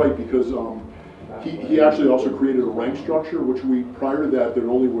is you're right, because he actually also created a rank structure, which prior to that there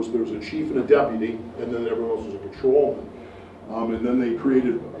was a chief and a deputy, and then everyone else was a patrolman. And then they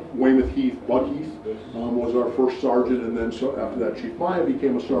created Weymouth Heath. Bud Heath was our first sergeant, and then so after that Chief Maya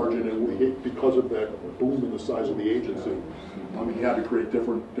became a sergeant, and because of that boom in the size of the agency, he had to create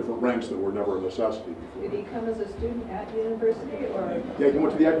different ranks that were never a necessity before. Did he come as a student at university, or? Yeah, he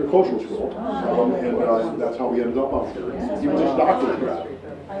went to the agricultural school, and that's how he ended up out here. He was a doctorate grad.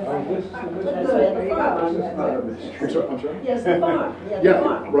 This is not a mystery. I'm sorry? Yes, the farm. Yeah,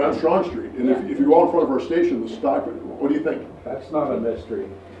 right on Strong Street. And if you go in front of our station, the stock, what do you think? That's not a mystery.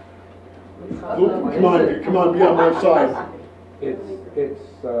 Come on, be on my side. It's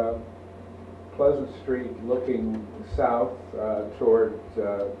Pleasant Street looking south toward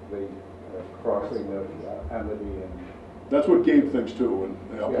the crossing of Amity and. That's what Gabe thinks too,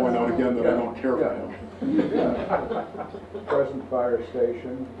 and I'll point out again that I don't care for him. Present fire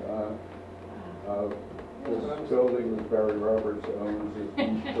station. This building that Barry Roberts owns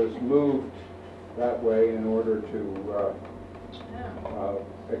was moved that way in order to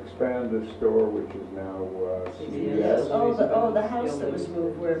expand the store, which is now Yes. The house that was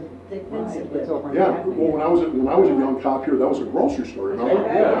moved where Dick Vincent lived. Yeah, well, when I was a young cop here, that was a grocery store, remember?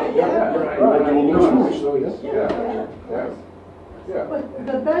 But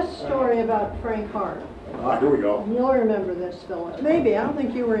the best story about Frank Hart, Here we go. you'll remember this, Phyllis. Maybe, I don't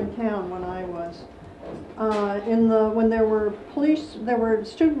think you were in town when I was. When there were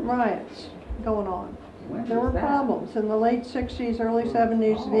student riots going on. There were problems in the late 60s, early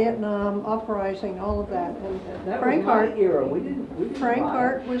 70s, Vietnam, uprising, all of that. And Frank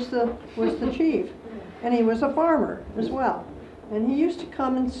Hart was the chief, and he was a farmer as well. And he used to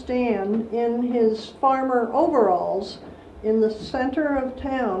come and stand in his farmer overalls in the center of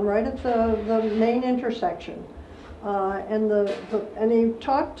town, right at the main intersection. And he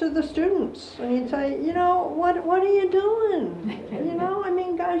talked to the students, and he'd say, you know, what are you doing? You know, I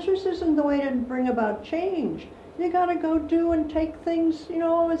mean, guys, this isn't the way to bring about change. You got to go do and take things, you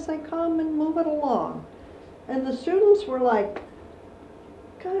know, as they come and move it along. And the students were like,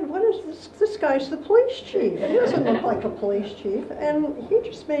 God, what is this? This guy's the police chief. He doesn't look like a police chief. And he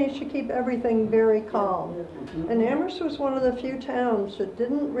just managed to keep everything very calm. And Amherst was one of the few towns that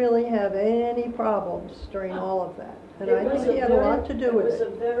didn't really have any problems during all of that. And I think he had a lot to do with it. It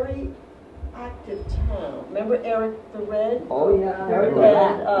was a very active town. Remember Eric the Red? Oh, yeah.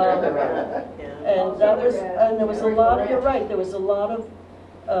 And that was, and there was a lot, you're right, there was a lot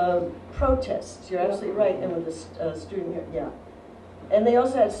of protests. You're absolutely right. And with the student here, yeah. And they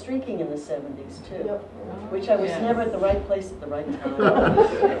also had streaking in the 70s too, which I was never at the right place at the right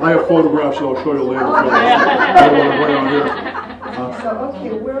time. I have photographs that I'll show you later. So,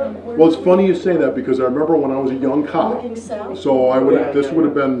 okay, Well, it's funny you say that because I remember when I was a young cop. Looking south? So this would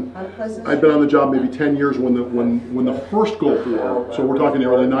have been, I'd been on the job maybe 10 years when the first Gulf War, so we're talking the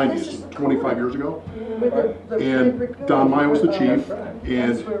early 90s, 25 years ago. And Don Maya was the chief,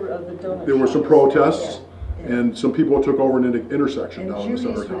 and there were some protests. And some people took over an intersection down in the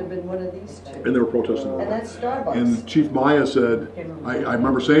center of town. Would have been one of these two. And they were protesting. And that's Starbucks. And Chief Maya said, I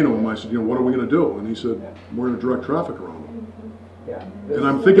remember saying to him, I said, you know, what are we going to do? And he said, we're going to direct traffic around them. And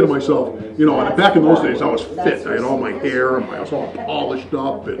I'm thinking to myself, you know, back in those days I was fit. I had all my hair, and I was all polished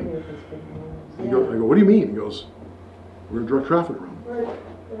up. And I go, what do you mean? He goes, we're going to direct traffic around them.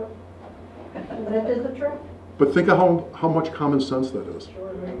 And it did the trick. But think of how much common sense that is.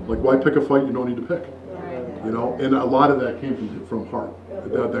 Like, why pick a fight you don't need to pick? You know, and a lot of that came from Hart.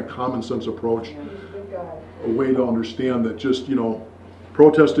 That common sense approach, a way to understand that just, you know,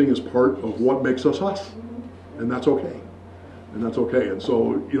 protesting is part of what makes us us, and that's okay. And that's okay. And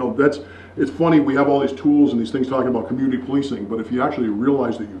so, you know, it's funny, we have all these tools and these things talking about community policing, but if you actually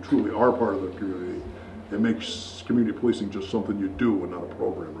realize that you truly are part of the community, it makes community policing just something you do and not a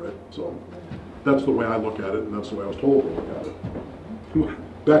program, right? So that's the way I look at it, and that's the way I was told to look at it.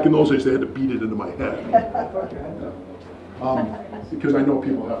 Back in those days, they had to beat it into my head. Because I know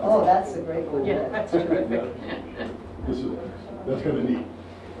people have to. Oh, that's a great one. Yeah, that's terrific. That's kind of neat.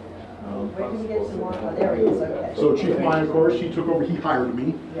 Where can we get some more? Oh, there he is, okay. So Chief Maya, of course, he took over, he hired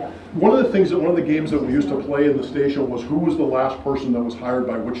me. Yeah. One of the games that we used to play in the station was who was the last person that was hired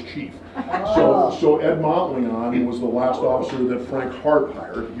by which chief. So Ed Montleon was the last officer that Frank Hart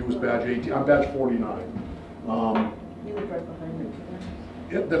hired. He was badge 18, I'm badge 49. You live right behind me.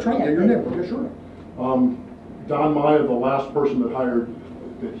 Yeah, that's right, yeah, your neighbor, yeah, sure. Don Maya, the last person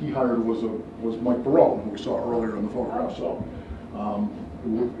that he hired was Mike Barone, who we saw earlier in the photograph. So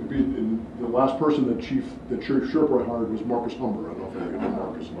the last person that Chief Sherpa hired was Marcus Humber. I don't know if anybody knows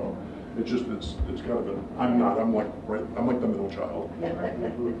Marcus. So it's kind of I'm like the middle child,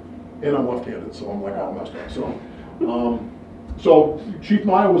 and I'm left-handed, so I'm like all messed up. So Chief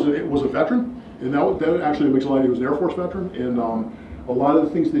Maya was a veteran, and that actually makes a lot. He was an Air Force veteran, and a lot of the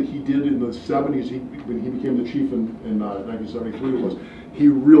things that he did in the 70s, when he became the chief in 1973, was he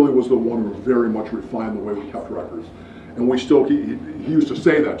really was the one who very much refined the way we kept records. And we still, he used to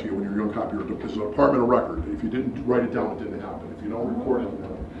say that to you when you were a young cop, it's a department of record. If you didn't write it down, it didn't happen. If you don't record it, it didn't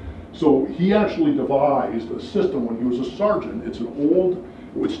happen. So he actually devised a system when he was a sergeant. It's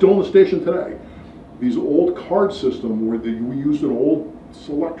still in the station today. These old card system where we used an old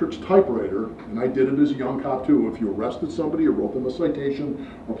Selectrix typewriter, and I did it as a young cop too. If you arrested somebody or wrote them a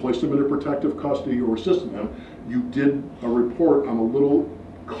citation or placed them in a protective custody or assisted them, you did a report on a little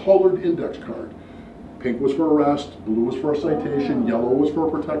colored index card. Pink was for arrest, blue was for a citation, yellow was for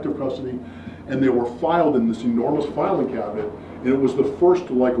a protective custody, and they were filed in this enormous filing cabinet, and it was the first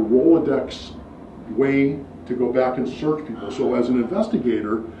like Rolodex way to go back and search people. So as an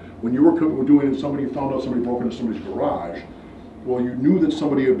investigator, when you were found out somebody broke into somebody's garage, well, you knew that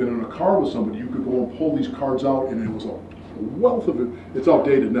somebody had been in a car with somebody, you could go and pull these cards out, and it was a wealth of it. It's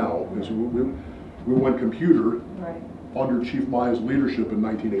outdated now, because we went computer under Chief Maya's leadership in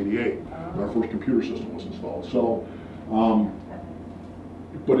 1988. Our first computer system was installed. So,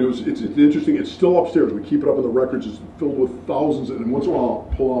 but it's interesting. It's still upstairs. We keep it up in the records. It's filled with thousands, and once in a while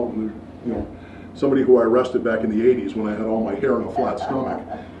I'll pull out, somebody who I arrested back in the 80s when I had all my hair and a flat stomach.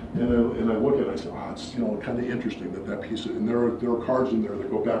 And I look at it and I say, it's kind of interesting that piece of, and there are cards in there that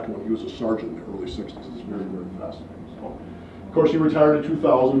go back to when he was a sergeant in the early 60s. It's very, very fascinating. So, of course, he retired in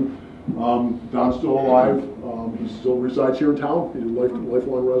 2000. Don's still alive. He still resides here in town. He's a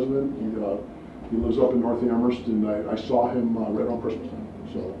lifelong resident. He lives up in North Amherst, and I saw him right around Christmas time.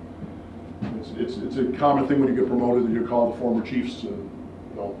 So it's a common thing when you get promoted that you call the former chiefs. And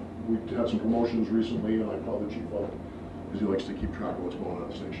we had some promotions recently, and I called the chief up because he likes to keep track of what's going on at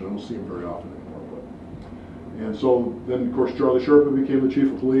the station. I don't see him very often anymore. And so then, of course, Charlie Sherpa became the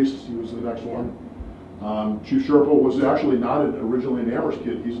chief of police. He was the next one. Chief Sherpa was actually not originally an Amherst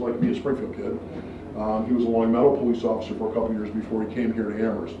kid. He's like me, a Springfield kid. He was a Long Meadow police officer for a couple years before he came here to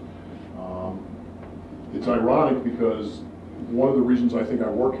Amherst. It's ironic because one of the reasons I think I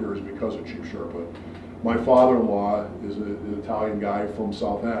work here is because of Chief Sherpa. My father-in-law is an Italian guy from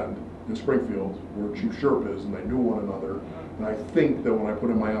South End in Springfield, where Chief Sherpa is, and they knew one another. And I think that when I put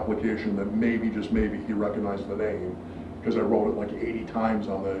in my application that maybe, just maybe, he recognized the name, because I wrote it like 80 times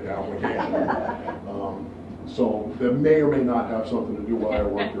on the application. So that may or may not have something to do with why I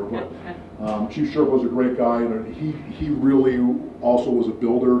work here. But Chief Sherpa was a great guy, and he really also was a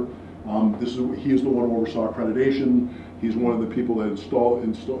builder. He is the one who oversaw accreditation. He's one of the people that installed.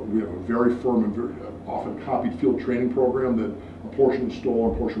 We have a very firm and very often copied field training program that a portion is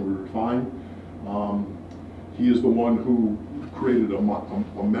stolen, a portion we refine. He is the one who created a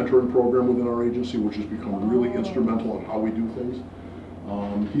mentoring program within our agency, which has become really instrumental in how we do things.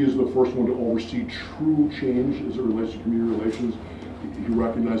 He is the first one to oversee true change as it relates to community relations. He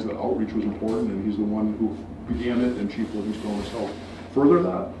recognized that outreach was important, and he's the one who began it, and Chief Livingstone has helped further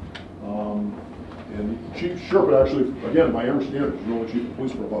that. And Chief Sherpa actually, again, by Amherst standards, was only chief of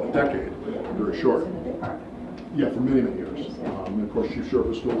police for about a decade, very short. Yeah, for many, many years. And of course, Chief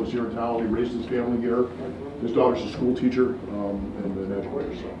Sherpa still was here in town. He raised his family here. His daughter's a school teacher and an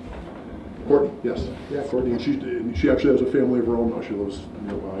educator. So, Courtney, yes, yeah, Courtney, and she actually has a family of her own now. She lives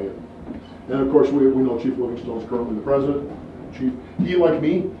nearby. And of course, we know Chief Livingstone is currently the president. He, like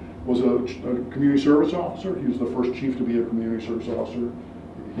me, was a community service officer. He was the first chief to be a community service officer.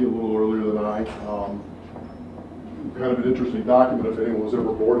 He a little earlier than I. Kind of an interesting document if anyone was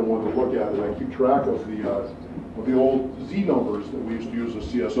ever bored and wanted to look at it. I keep track of the old Z numbers that we used to use as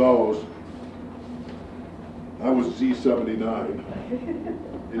CSOs. I was Z79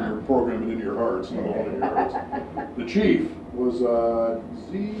 in your program and in your hearts, and all in your hearts. The chief was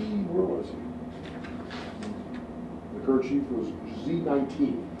where was he? The current chief was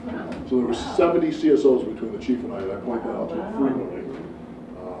Z19. So there was 70 CSOs between the chief and I point that out to him frequently.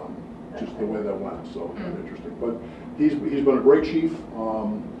 Just the way that went, so kind of interesting. But he's been a great chief.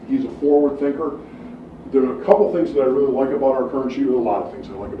 He's a forward thinker. There are a couple things that I really like about our current chief. There are a lot of things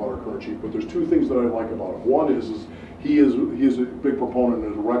I like about our current chief, but there's two things that I like about him. One is he is a big proponent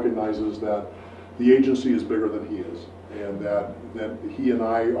and recognizes that the agency is bigger than he is, and that he and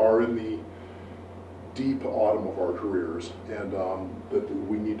I are in the deep autumn of our careers, and that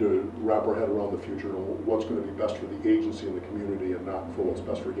we need to wrap our head around the future and what's going to be best for the agency and the community, and not for what's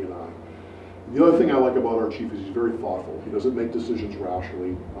best for he and I. The other thing I like about our chief is he's very thoughtful. He doesn't make decisions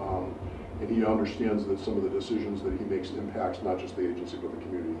rashly, and he understands that some of the decisions that he makes impacts not just the agency but the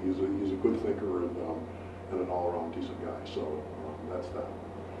community. He's a good thinker and an all-around decent guy. So that's that.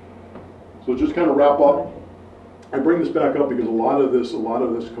 So just kind of wrap up. I bring this back up because a lot of this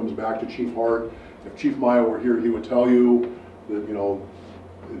comes back to Chief Hart. If Chief Maya were here, he would tell you that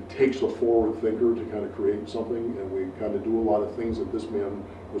it takes a forward thinker to kind of create something, and we kind of do a lot of things that this man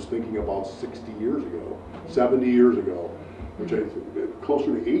was thinking about 60 years ago, 70 years ago, which I think closer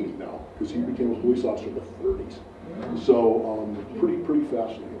to 80 now, because he became a police officer in the 30s. So pretty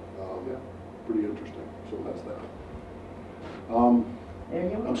fascinating, pretty interesting. So that's that.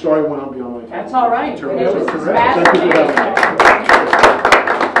 I'm sorry I went on beyond my time. That's all right. Thank It you was for having me.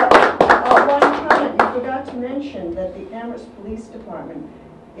 One comment, you forgot to mention that the Amherst Police Department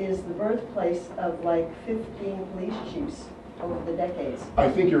is the birthplace of like 15 police chiefs over the decades. I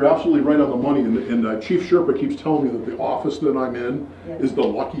think you're absolutely right on the money, and Chief Sherpa keeps telling me that the office that I'm in is the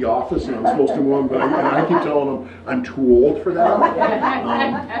lucky office, and I'm supposed to go on, but I keep telling him I'm too old for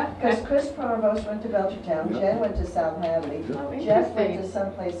that. Because Chris Provost went to Belchertown, Jen went to South Hadley, Jeff went to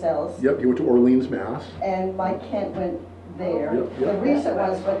someplace else. Yep, you went to Orleans, Mass. And Mike Kent went there. Yep. The recent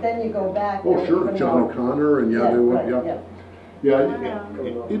ones, but then you go back. Oh, sure, John O'Connor, and they went, right,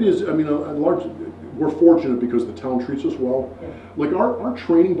 it is, I mean, we're fortunate because the town treats us well. Like our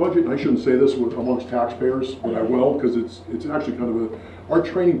training budget, and I shouldn't say this amongst taxpayers, but I will, because it's actually kind of our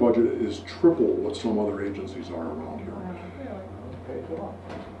training budget is triple what some other agencies are around here.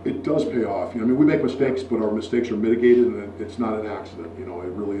 It does pay off. I mean, we make mistakes, but our mistakes are mitigated, and it's not an accident. It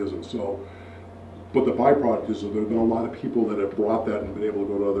really isn't. So But the byproduct is that there have been a lot of people that have brought that and been able to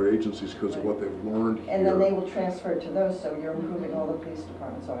go to other agencies because of what they've learned And here. then they will transfer it to those, so you're improving all the police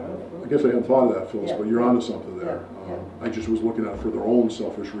departments all over. I guess I hadn't thought of that, Phyllis, Yeah. but you're onto something there. Yeah, I just was looking at it for their own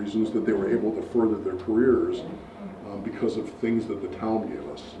selfish reasons, that they were able to further their careers because of things that the town gave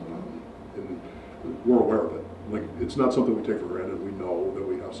us. And we're aware of it. Like, it's not something we take for granted. We know that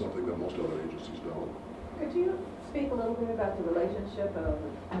we have something that most other agencies don't. Could you speak a little bit about the relationship of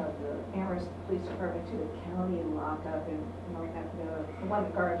the Amherst Police Department to the county lockup and the one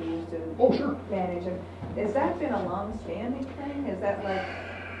that Garvey used to Oh, sure. manage? And has that been a long-standing thing? Is that like?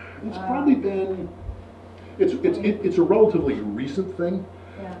 It's probably been, it's a relatively recent thing.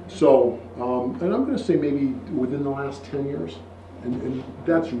 Yeah. So, and I'm going to say maybe within the last 10 years. And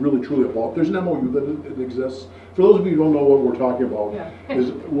that's really truly evolved. There's an MOU that it exists. For those of you who don't know what we're talking about, is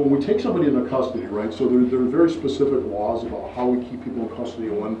when we take somebody into custody, right? So there are very specific laws about how we keep people in custody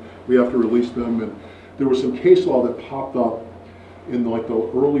and when we have to release them. And there was some case law that popped up in like the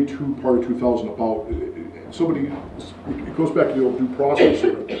early part of 2000 about somebody. It goes back to the old due process.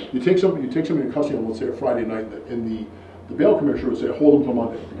 You take somebody in custody on, let's say, a Friday night, and the bail commissioner would say hold them till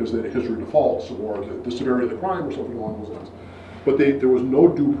Monday because they had a history of defaults or the severity of the crime or something along those lines. But there was no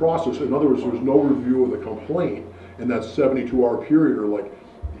due process. In other words, there was no review of the complaint in that 72-hour period. Or like,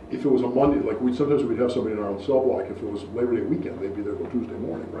 if it was a Monday, like sometimes we'd have somebody in our own cell block. If it was Labor Day weekend, they'd be there till Tuesday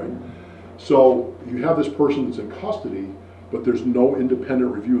morning, right? So you have this person that's in custody, but there's no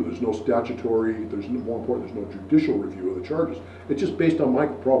independent review. There's no statutory. More important, there's no judicial review of the charges. It's just based on my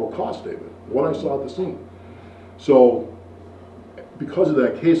probable cause statement, what I saw at the scene. So because of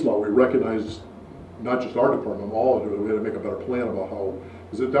that case law, we recognized. Not just our department, all of it, we had to make a better plan about how,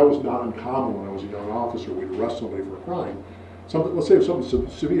 because that was not uncommon when I was a young officer. We'd arrest somebody for a crime. Let's say something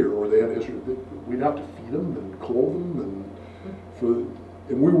severe, or they had a history, we'd have to feed them and clothe them,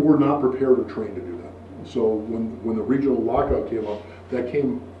 and we were not prepared or trained to do that. So when the regional lockout came up, that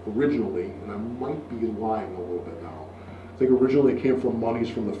came originally, and I might be lying a little bit now, I think originally it came from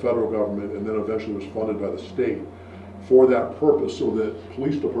monies from the federal government, and then eventually was funded by the state for that purpose, so that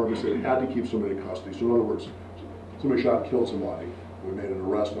police departments that had to keep somebody in custody. So in other words, somebody shot and killed somebody, we made an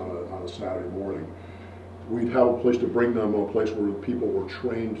arrest on a Saturday morning. We'd have a place to bring them, a place where people were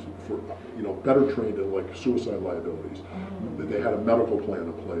trained for, better trained in like suicide liabilities. That they had a medical plan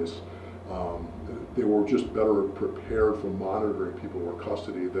in place. They were just better prepared for monitoring people who were in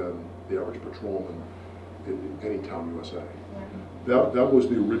custody than the average patrolman in any town USA. That was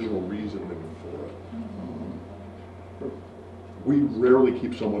the original reasoning for it. We rarely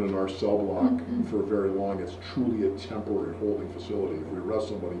keep someone in our cell block for very long. It's truly a temporary holding facility. If we arrest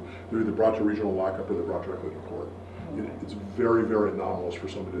somebody, they're either brought to regional lockup or they're brought directly to court. It's very, very anomalous for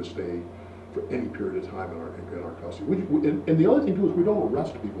somebody to stay for any period of time in our custody. And the other thing too is we don't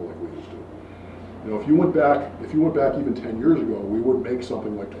arrest people like we used to. If you went back even 10 years ago, we would make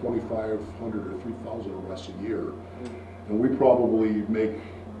something like 2,500 or 3,000 arrests a year, and we probably make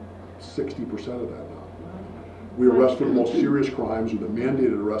 60% of that now. We arrest for the most serious crimes or the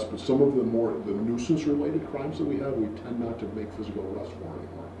mandated arrests, but some of the nuisance-related crimes that we have, we tend not to make physical arrests for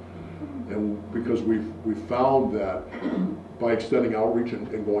anymore. And because we've found that by extending outreach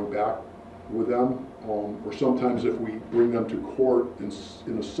and going back with them, or sometimes if we bring them to court in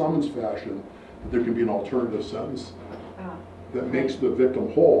a summons fashion, there can be an alternative sentence that makes the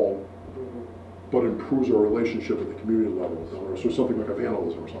victim whole, but improves our relationship at the community level. So something like a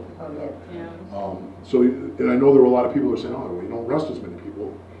vandalism or something like that. So, and I know there were a lot of people who are saying, oh, we don't arrest as many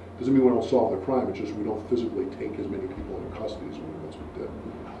people. Doesn't mean we don't solve the crime, it's just we don't physically take as many people into custody as we once did.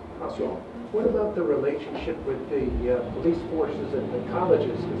 So. What about the relationship with the police forces and the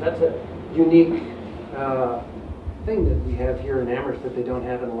colleges? Because that's a unique thing that we have here in Amherst that they don't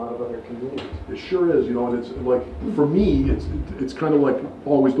have in a lot of other communities. It sure is, and it's like, for me, it's kind of like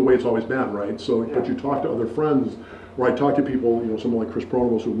always the way it's always been, right? So, but you talk to other friends, or I talk to people, someone like Chris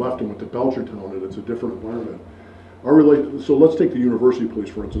Pronovost who left and went to Belchertown, and it's a different environment. So let's take the university police,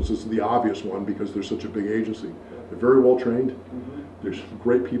 for instance. This is the obvious one because they're such a big agency. They're very well trained. There's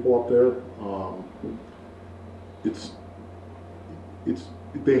great people up there.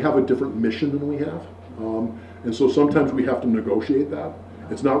 They have a different mission than we have. And so sometimes we have to negotiate that.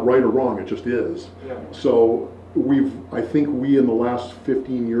 It's not right or wrong, it just is. So I think we in the last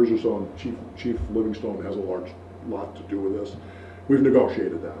 15 years or so, and Chief Livingstone has a lot to do with this, we've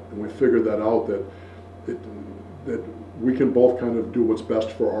negotiated that. And we figured that out, that we can both kind of do what's best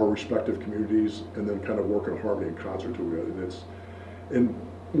for our respective communities and then kind of work in harmony and concert together. And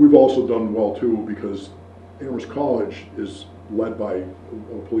we've also done well too, because Amherst College is led by a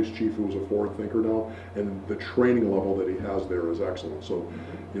police chief who's a forward thinker now, and the training level that he has there is excellent. So,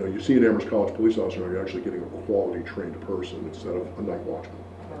 you know, you see an Amherst College police officer, you're actually getting a quality trained person instead of a night watchman,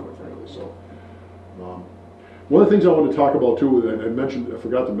 quite frankly. So, one of the things I wanted to talk about too, and I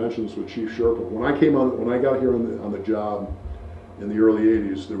forgot to mention this with Chief Sherpa. When I got here on the job in the early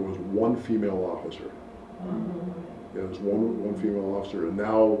 '80s, there was one female officer. Yeah, there's one female officer, and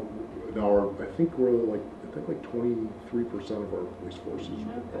now I think we're like 23% of our police forces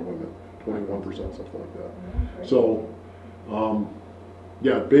are women, 21%, something like that. So,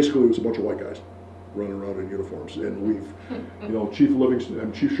 yeah, basically it was a bunch of white guys running around in uniforms, and we've, you know, Chief Livingston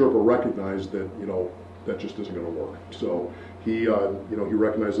and Chief Sherpa recognized that, you know, that just isn't going to work. So he, you know, he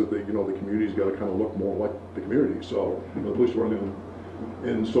recognized that the community's got to kind of look more like the community. So, you know, the police department,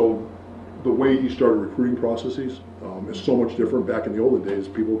 and so the way he started recruiting processes is so much different. Back in the olden days,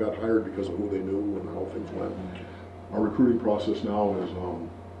 people got hired because of who they knew and how things went. Our recruiting process now is,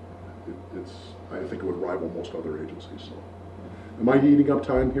 I think it would rival most other agencies. So, am I eating up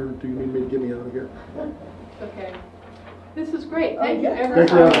time here? Do you need me to get me out of here? Okay. This is great. Thank you, yes.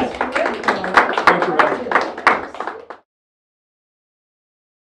 everyone. Thank you. Thanks for having me.